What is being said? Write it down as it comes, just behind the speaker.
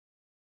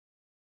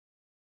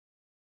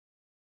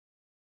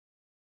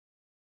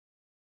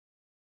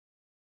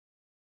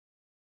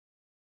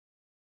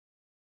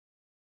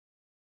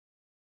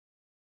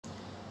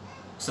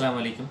Assalamu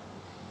alaikum.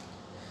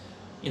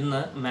 ഇന്ന്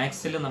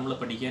മാത്സിൽ നമ്മൾ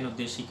പഠിക്കാൻ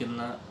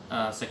ഉദ്ദേശിക്കുന്ന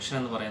സെക്ഷൻ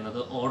എന്ന് പറയുന്നത്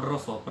ഓർഡർ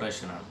ഓഫ്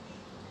ഓപ്പറേഷൻ ആണ്.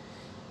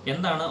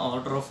 എന്താണ്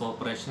ഓർഡർ ഓഫ്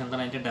ഓപ്പറേഷൻ?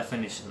 എന്താണ് അതിന്റെ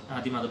ഡെഫിനിഷൻ?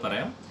 ആദ്യം അത്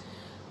പറയാം.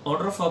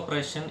 Order of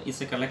operation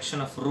is A collection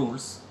of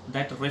rules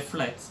that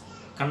reflects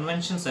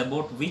conventions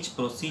about which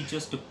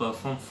procedures to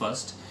perform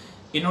first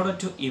in order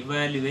to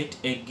evaluate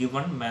a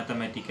given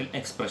mathematical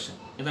expression.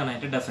 ഇതാണ്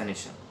അതിന്റെ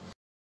definition.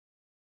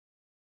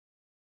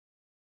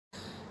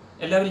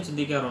 എല്ലാവരും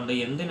ചിന്തിക്കാറുണ്ട്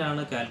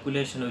എന്തിനാണ്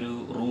കാൽക്കുലേഷൻ ഒരു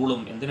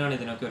റൂളും എന്തിനാണ്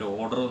ഇതിനൊക്കെ ഒരു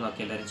ഓർഡറും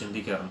എന്നൊക്കെ എല്ലാവരും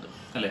ചിന്തിക്കാറുണ്ട്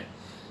അല്ലേ.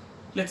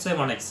 Let's say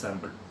one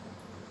example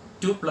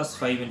 2 +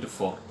 5 ×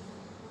 4.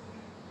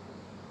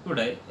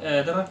 ഇവിടെ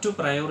there are two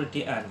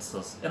priority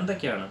answers.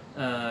 എന്തൊക്കെയാണ്?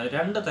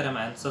 രണ്ട് തരം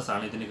ആൻസേഴ്സ്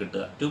ആണ് ഇതിന്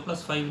കിട്ടുക. 2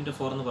 + 5 ×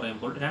 4 എന്ന്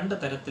പറയുമ്പോൾ രണ്ട്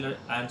തരത്തിലുള്ള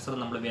ആൻസർ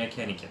നമ്മൾ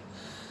വ്യാഖ്യാനിക്കാം.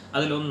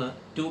 അതിലൊന്ന്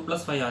 2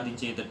 + 5 ആദ്യം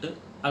ചെയ്തിട്ട്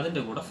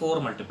അതിൻ്റെ കൂടെ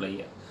 4 മൾട്ടിപ്ലൈ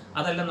ചെയ്യുക.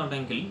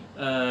 അതല്ലെന്നുണ്ടെങ്കിൽ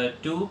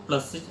 2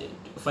 +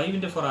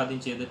 5 × 4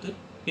 ആദ്യം ചെയ്തിട്ട്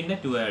പിന്നെ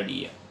 2 ആഡ്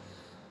ചെയ്യുക.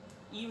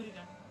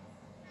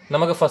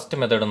 നമുക്ക് ഫസ്റ്റ്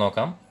മെത്തേഡ്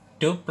നോക്കാം.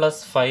 2 +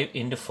 5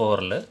 ×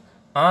 4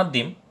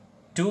 ആദ്യം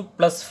 2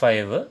 +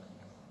 5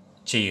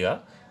 ചെയ്യുക,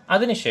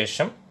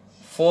 അതിനുശേഷം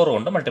 4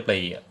 കൊണ്ട് മൾട്ടിപ്ലൈ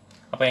ചെയ്യുക.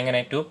 അപ്പോൾ എങ്ങനെ?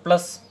 2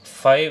 +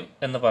 5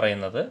 എന്ന്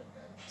പറയുന്നത്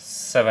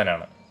 7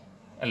 ആണ്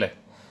അല്ലേ.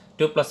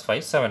 2 +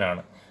 5 7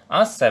 ആണ്. ആ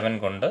 7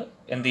 കൊണ്ട്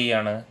എന്ത്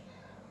ചെയ്യാണ്?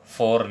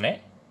 4നെ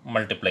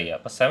മൾട്ടിപ്ലൈ ചെയ്യുക.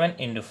 അപ്പോൾ 7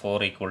 ×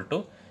 4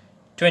 =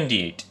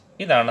 28.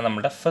 ഇതാണ്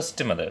നമ്മുടെ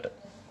ഫസ്റ്റ് മെത്തേഡ്.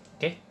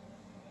 ഓക്കെ,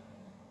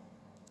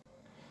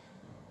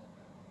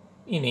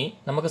 ഇനി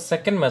നമുക്ക്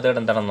സെക്കൻഡ് മെത്തേഡ്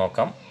എന്താണെന്ന്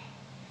നോക്കാം.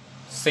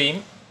 സെയിം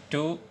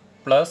 2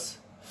 +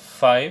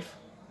 5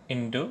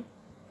 ×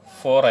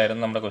 4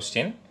 ആയിരുന്നു നമ്മുടെ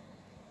ക്വസ്റ്റ്യൻ.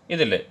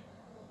 ഇതിൽ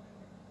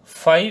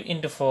 5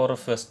 × 4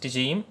 ഫസ്റ്റ്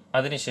ചെയ്യും,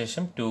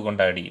 അതിനുശേഷം 2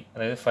 കൊണ്ട് ആഡ് ചെയ്യും.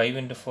 അതായത് 5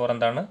 × 4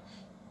 എന്താണ്?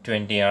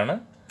 20 ആണ്.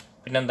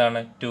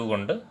 പിന്നെന്താണ്? 2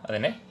 കൊണ്ട്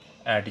അതിനെ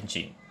ആഡും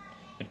ചെയ്യും.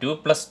 2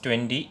 +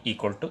 20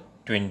 =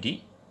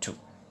 22.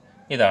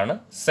 ഇതാണ്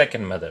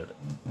സെക്കൻഡ് മെത്തേഡ്.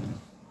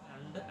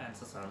 രണ്ട്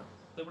ആൻസേഴ്സ് ആണ്.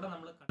 അപ്പോൾ ഇവിടെ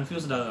നമ്മൾ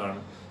കൺഫ്യൂസ്ഡ്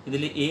ആകുകയാണ്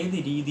ഇതിൽ ഏത്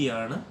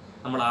രീതിയാണ്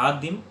നമ്മൾ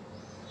ആദ്യം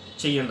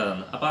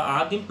ചെയ്യേണ്ടതെന്ന്. അപ്പോൾ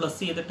ആദ്യം പ്ലസ്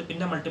ചെയ്തിട്ട്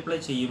പിന്നെ മൾട്ടിപ്ലൈ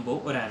ചെയ്യുമ്പോൾ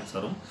ഒരു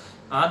ആൻസറും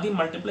ആദ്യം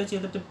മൾട്ടിപ്ലൈ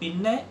ചെയ്തിട്ട്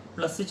പിന്നെ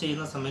പ്ലസ്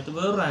ചെയ്യുന്ന സമയത്ത്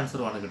വേറൊരു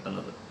ആൻസറുമാണ്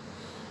കിട്ടുന്നത്.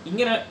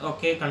 ഇങ്ങനെ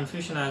ഒക്കെ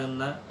കൺഫ്യൂഷൻ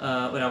ആകുന്ന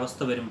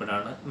ഒരവസ്ഥ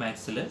വരുമ്പോഴാണ്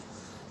മാത്സിൽ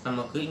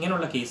നമുക്ക്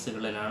ഇങ്ങനെയുള്ള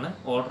കേസുകളിലാണ്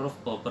ഓർഡർ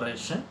ഓഫ്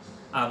ഓപ്പറേഷൻ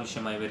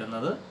ആവശ്യമായി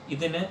വരുന്നത്.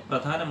 ഇതിന്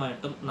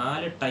പ്രധാനമായിട്ടും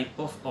 4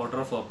 type of order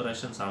of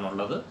operations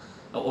ആണുള്ളത്.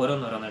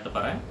 ഓരോന്നോരോന്നായിട്ട്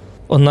പറയാം.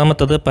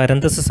 ഒന്നാമത്തത്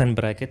പാരന്തസിസ് ആൻഡ്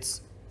ബ്രാക്കറ്റ്സ്,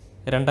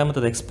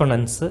 രണ്ടാമത്തത്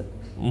എക്സ്പോണൻസ്,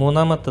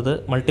 മൂന്നാമത്തത്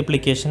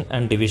multiplication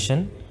and division,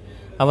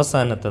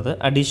 അവസാനത്തത്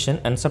addition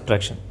and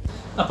subtraction.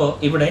 അപ്പോൾ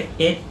ഇവിടെ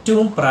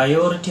ഏറ്റവും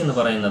പ്രയോറിറ്റി എന്ന്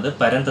പറയുന്നത്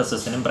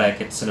പാരന്തസിസിനും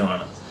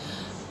ബ്രാക്കറ്റ്സിനുമാണ്.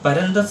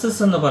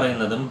 പാരന്തസിസ് എന്ന്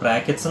പറയുന്നതും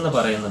ബ്രാക്കറ്റ്സ് എന്ന്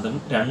പറയുന്നതും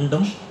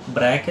രണ്ടും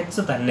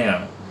ബ്രാക്കറ്റ്സ്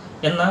തന്നെയാണ്.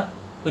 എന്നാൽ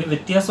ഒരു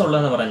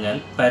വ്യത്യാസമുള്ളതെന്ന് പറഞ്ഞാൽ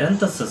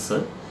പാരന്തസിസ്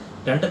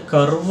 2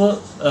 കർവ്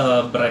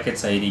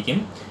ബ്രാക്കറ്റ്സ് ആയിരിക്കും.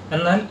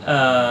 എന്നാൽ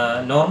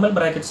നോർമൽ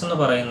ബ്രാക്കറ്റ്സ് എന്ന്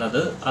പറയുന്നത്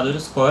അതൊരു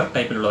സ്ക്വയർ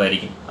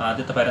ടൈപ്പിലുള്ളതായിരിക്കും.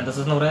 ആദ്യത്തെ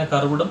പാരന്തസിസ് എന്ന് പറയുന്നത്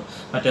കർവുഡും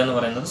മറ്റേന്ന്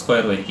പറയുന്നത്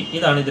സ്ക്വയറും ആയിരിക്കും.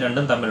 ഇതാണ് ഇത്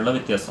രണ്ടും തമ്മിലുള്ള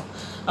വ്യത്യാസം.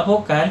 അപ്പോൾ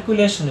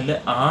കാൽക്കുലേഷനിൽ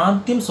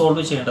ആദ്യം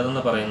സോൾവ്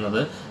ചെയ്യേണ്ടതെന്ന്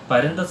പറയുന്നത്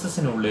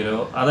പാരന്തസിസിനുള്ളിലോ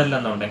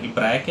അതല്ലെന്നുണ്ടെങ്കിൽ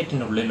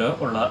ബ്രാക്കറ്റിനുള്ളിലോ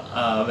ഉള്ള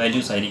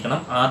വാല്യൂസ് ആയിരിക്കണം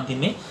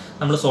ആദ്യമേ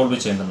നമ്മൾ സോൾവ്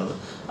ചെയ്യേണ്ടുന്നത്.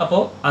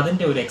 അപ്പോൾ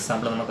അതിൻ്റെ ഒരു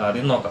എക്സാമ്പിൾ നമുക്ക്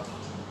ആദ്യം നോക്കാം.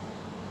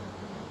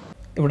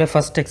 ഇവിടെ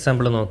ഫസ്റ്റ്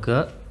എക്സാമ്പിൾ നോക്കുക.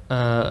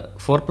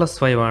 4 +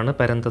 5 ആണ്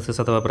പാരന്തസിസ്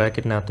അഥവാ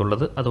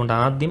ബ്രാക്കറ്റിനകത്തുള്ളത്. അതുകൊണ്ട്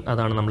ആദ്യം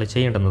അതാണ് നമ്മൾ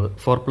ചെയ്യേണ്ടുന്നത്.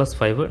 4 +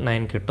 5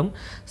 9 കിട്ടും.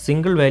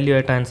 സിംഗിൾ വാല്യൂ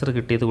ആയിട്ട് ആൻസർ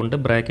കിട്ടിയത് കൊണ്ട്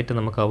ബ്രാക്കറ്റ്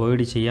നമുക്ക്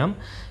അവോയ്ഡ് ചെയ്യാം.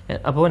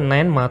 അപ്പോൾ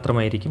 9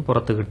 മാത്രമായിരിക്കും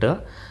പുറത്ത് കിട്ടുക.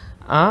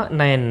 ആ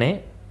 9നെ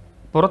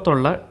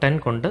പുറത്തുള്ള 10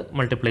 കൊണ്ട്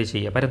മൾട്ടിപ്ലൈ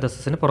ചെയ്യുക,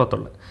 പാരന്തസിസിന്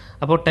പുറത്തുള്ള.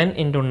 അപ്പോൾ 10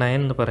 ×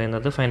 9 എന്ന്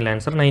പറയുന്നത് ഫൈനൽ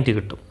ആൻസർ 90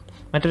 കിട്ടും.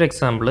 മറ്റൊരു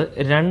എക്സാമ്പിൾ,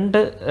 രണ്ട്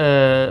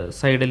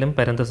സൈഡിലും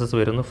പാരന്തസിസ്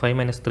വരുന്നു.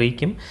 5 -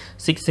 3ക്കും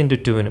 6 ×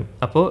 2നും.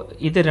 അപ്പോൾ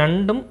ഇത്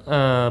രണ്ടും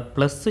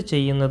പ്ലസ്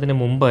ചെയ്യുന്നതിന്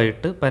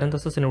മുമ്പായിട്ട്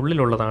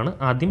പാരന്തസിസിനുള്ളിലുള്ളതാണ്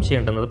ആദ്യം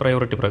ചെയ്യേണ്ടുന്നത്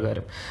പ്രയോറിറ്റി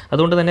പ്രകാരം.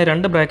 അതുകൊണ്ട് തന്നെ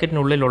 2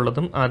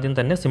 ബ്രാക്കറ്റിനുള്ളിലുള്ളതും ആദ്യം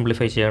തന്നെ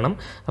സിംപ്ലിഫൈ ചെയ്യണം.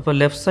 അപ്പോൾ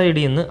ലെഫ്റ്റ്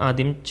സൈഡിൽ നിന്ന്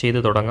ആദ്യം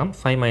ചെയ്ത് തുടങ്ങാം.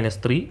 5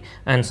 - 3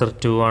 ആൻസർ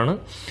 2 ആണ്.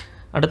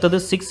 അടുത്തത്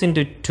 6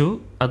 × 2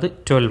 അത്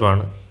 12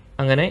 ആണ്.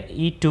 അങ്ങനെ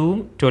ഈ 2ഉം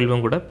 12ഉം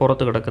കൂടെ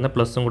പുറത്ത് കിടക്കുന്ന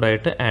പ്ലസും കൂടെ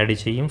ആയിട്ട് ആഡ്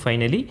ചെയ്യും.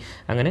 ഫൈനലി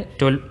അങ്ങനെ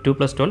 2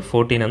 + 12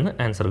 14 എന്ന്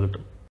ആൻസർ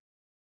കിട്ടും.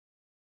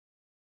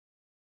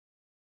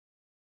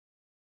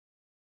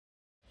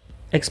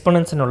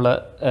 എക്സ്പോണൻസിനുള്ള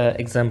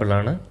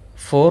എക്സാമ്പിളാണ്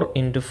 4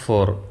 ×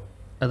 4.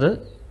 അത്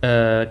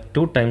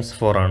 2 ×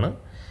 4 ആണ്.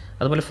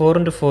 അതുപോലെ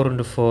 4 × 4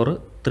 × 4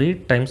 3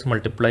 ടൈംസ്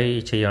മൾട്ടിപ്ലൈ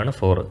ചെയ്യാണ്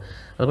 4.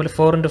 അതുപോലെ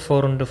 4 ×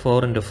 4 ×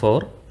 4 ×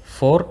 4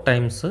 4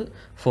 ടൈംസ്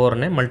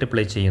 4നെ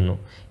മൾട്ടിപ്ലൈ ചെയ്യുന്നു.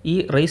 ഈ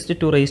റൈസ്ഡ്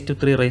ടു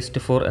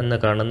 3 4 എന്ന്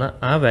കാണുന്ന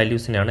ആ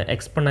വാല്യൂസിനാണ്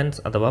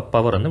എക്സ്പോണൻസ് അഥവാ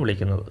പവർ എന്ന്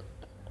വിളിക്കുന്നത്.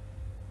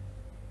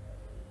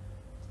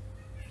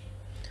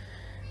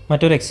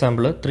 മറ്റൊരു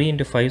എക്സാമ്പിൾ 3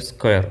 ×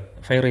 5²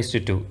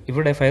 5⁻².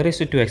 ഇവിടെ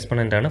 5⁻²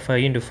 എക്സ്പോണൻ്റ് ആണ്.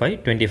 5 × 5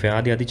 25.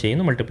 ആദ്യം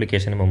ചെയ്യുന്നു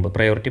മൾട്ടിപ്ലിക്കേഷന് മുമ്പ്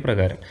പ്രയോറിറ്റി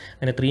പ്രകാരം.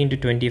 അങ്ങനെ 3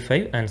 ×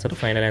 25 ആൻസർ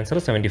ഫൈനൽ ആൻസർ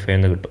 75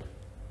 എന്ന് കിട്ടും.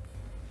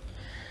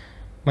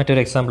 മറ്റൊരു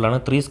എക്സാമ്പിളാണ്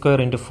 3 സ്ക്വയർ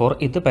ഇൻറ്റു 4.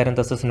 ഇത്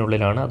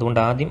പാരന്തസിസിനുള്ളിലാണ്, അതുകൊണ്ട്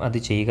ആദ്യം അത്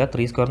ചെയ്യുക.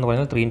 3 സ്ക്വയർ എന്ന്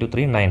പറഞ്ഞാൽ 3 ഇൻറ്റു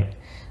 3 9.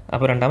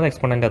 അപ്പോൾ രണ്ടാമത്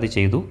എക്സ്പോണൻ്റ് അത്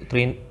ചെയ്തു.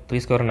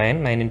 3 സ്ക്വയർ 9,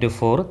 9 ഇൻറ്റു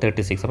 4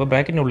 36. അപ്പോൾ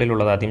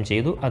ബ്രാക്കറ്റിനുള്ളിലുള്ളത് ആദ്യം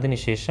ചെയ്തു.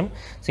 അതിനുശേഷം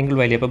സിംഗിൾ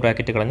വാല്യൂ അപ്പോൾ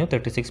ബ്രാക്കറ്റ് കളഞ്ഞു.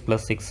 36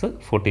 + 6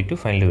 42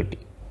 ഫൈനൽ കിട്ടി.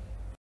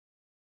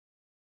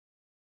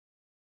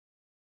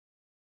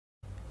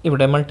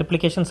 ഇവിടെ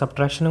മൾട്ടിപ്ലിക്കേഷൻ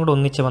സബ്ട്രാക്ഷനും കൂടെ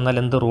ഒന്നിച്ച് വന്നാൽ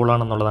എന്ത്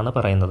റൂളാണെന്നുള്ളതാണ്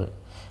പറയുന്നത്.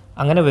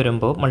 അങ്ങനെ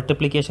വരുമ്പോൾ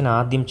മൾട്ടിപ്ലിക്കേഷൻ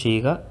ആദ്യം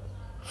ചെയ്യുക.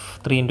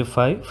 3 ഇൻറ്റു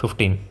 5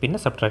 15, പിന്നെ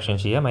സബ്ട്രാക്ഷൻ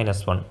ചെയ്യുക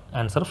 -1,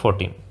 ആൻസർ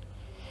 14.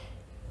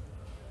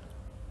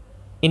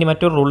 ഇനി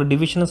മറ്റൊരു റൂൾ,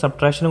 ഡിവിഷനും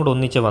സബ്ട്രാക്ഷനും കൂടെ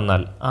ഒന്നിച്ച്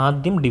വന്നാൽ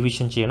ആദ്യം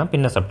ഡിവിഷൻ ചെയ്യണം,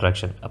 പിന്നെ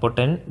സബ്ട്രാക്ഷൻ. അപ്പോൾ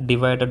 10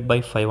 ഡിവൈഡഡ് ബൈ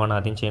 5 ആണ്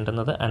ആദ്യം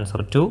ചെയ്യേണ്ടുന്നത്,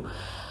 ആൻസർ 2.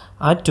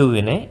 ആ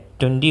 2വിനെ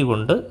 20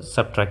 കൊണ്ട്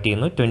സബ്ട്രാക്ട്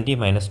ചെയ്യുന്നു. 20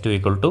 -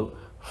 2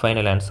 =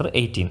 ഫൈനൽ ആൻസർ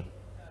 18.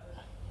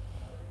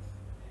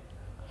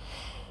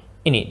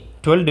 ഇനി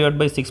 12 ഡിവൈഡ്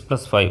ബൈ 6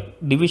 + 5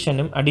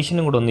 ഡിവിഷനും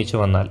അഡീഷനും കൂടെ ഒന്നിച്ച്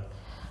വന്നാൽ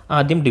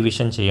ആദ്യം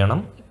ഡിവിഷൻ ചെയ്യണം.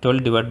 12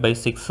 ഡിവൈഡ് ബൈ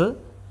 6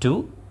 2,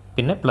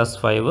 പിന്നെ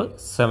 +5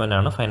 7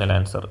 ആണ് ഫൈനൽ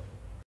ആൻസർ.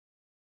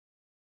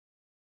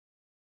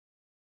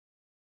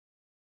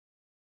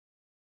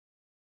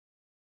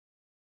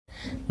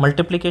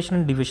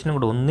 മൾട്ടിപ്ലിക്കേഷനും ഡിവിഷനും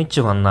കൂടെ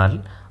ഒന്നിച്ച് വന്നാൽ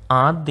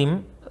ആദ്യം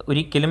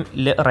ഒരിക്കലും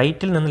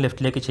റൈറ്റിൽ നിന്ന്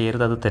ലെഫ്റ്റിലേക്ക്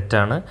ചെയ്യരുത്, അത്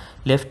തെറ്റാണ്.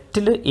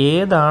 ലെഫ്റ്റിൽ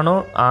ഏതാണോ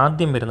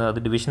ആദ്യം വരുന്നത്, അത്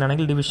ഡിവിഷൻ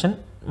ആണെങ്കിൽ ഡിവിഷൻ,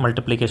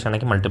 മൾട്ടിപ്ലിക്കേഷൻ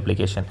ആണെങ്കിൽ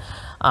മൾട്ടിപ്ലിക്കേഷൻ,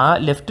 ആ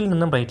ലെഫ്റ്റിൽ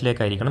നിന്നും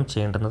റൈറ്റിലേക്കായിരിക്കണം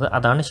ചെയ്യേണ്ടുന്നത്.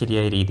 അതാണ്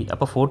ശരിയായ രീതി.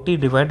 അപ്പോൾ 40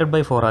 ഡിവൈഡഡ്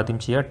ബൈ 4 ആദ്യം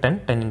ചെയ്യുക. 10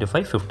 10 ഇൻറ്റു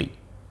 5 50.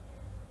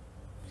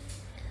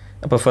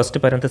 അപ്പോൾ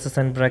ഫസ്റ്റ് പാരന്തസിസ്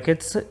ആൻഡ്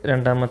ബ്രാക്കറ്റ്സ്,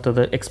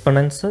 രണ്ടാമത്തത്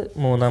എക്സ്പൊണൻസ്,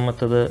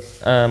 മൂന്നാമത്തത്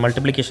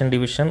multiplication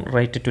division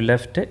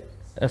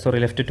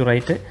left to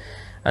right,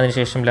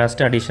 അതിനുശേഷം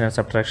last addition and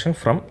subtraction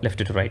from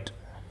left to right.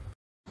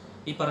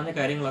 ഈ പറഞ്ഞ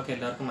കാര്യങ്ങളൊക്കെ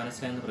എല്ലാവർക്കും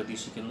മനസ്സിലായെന്ന്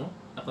പ്രതീക്ഷിക്കുന്നു.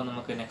 അപ്പോൾ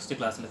നമുക്ക് നെക്സ്റ്റ്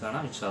ക്ലാസ്സിൽ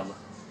കാണാം ഇൻഷാ അല്ലാഹ്.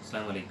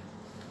 അസ്സലാമു അലൈക്കും.